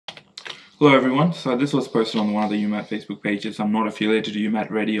Hello everyone, so this was posted on one of the UMAT Facebook pages. I'm not affiliated to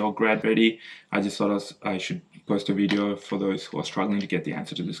UMAT Ready or Grad Ready. I just thought I should post a video for those who are struggling to get the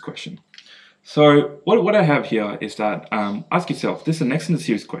answer to this question. So what I have here is that ask yourself, this is the next in the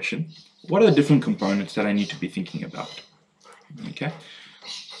series question, what are the different components that I need to be thinking about? Okay,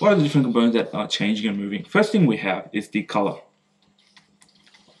 what are the different components that are changing and moving? First thing we have is the color.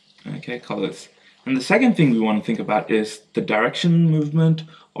 Okay, colors. And the second thing we want to think about is the direction, movement,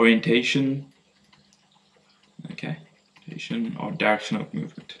 orientation, okay, orientation or direction of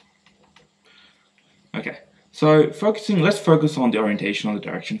movement. Okay, so let's focus on the orientation or the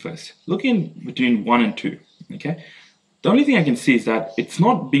direction first. Looking between 1 and 2, okay, the only thing I can see is that it's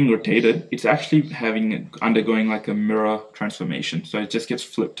not being rotated, it's actually undergoing like a mirror transformation, so it just gets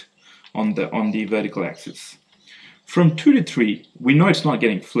flipped on the vertical axis. From 2 to 3, we know it's not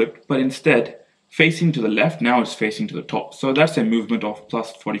getting flipped, but instead facing to the left, now it's facing to the top. So that's a movement of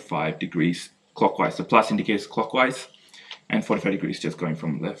plus 45 degrees clockwise. The plus indicates clockwise, and 45 degrees just going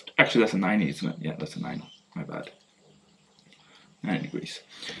from left. Actually, that's a 90, isn't it? Yeah, that's a 90. My bad. 90 degrees.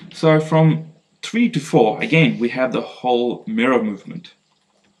 So from 3 to 4, again, we have the whole mirror movement.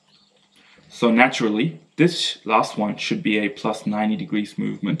 So naturally, this last one should be a plus 90 degrees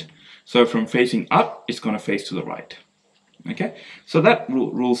movement. So from facing up, it's going to face to the right. Okay, so that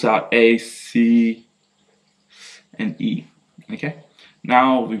rules out A, C, and E. Okay,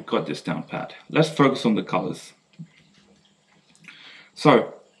 now we've got this down pat. Let's focus on the colors.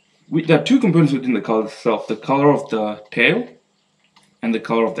 So there are two components within the color itself, the color of the tail and the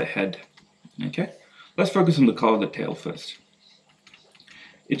color of the head. Okay, let's focus on the color of the tail first.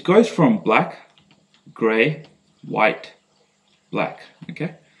 It goes from black, gray, white, black.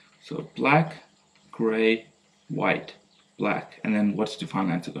 Okay, so black, gray, white, black, and then what's the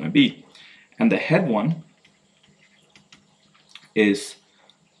final answer going to be? And the head one is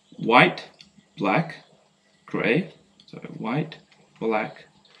white, black, gray, so white, black,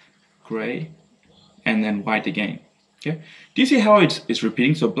 gray, and then white again. Okay, do you see how it's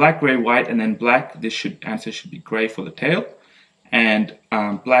repeating? So black, gray, white, and then black. This answer should be gray for the tail, and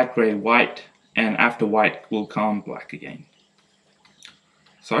black, gray, white, and after white will come black again.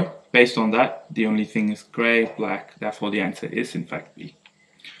 So, based on that, the only thing is gray, black, therefore the answer is in fact B.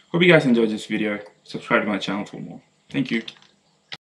 Hope you guys enjoyed this video. Subscribe to my channel for more. Thank you.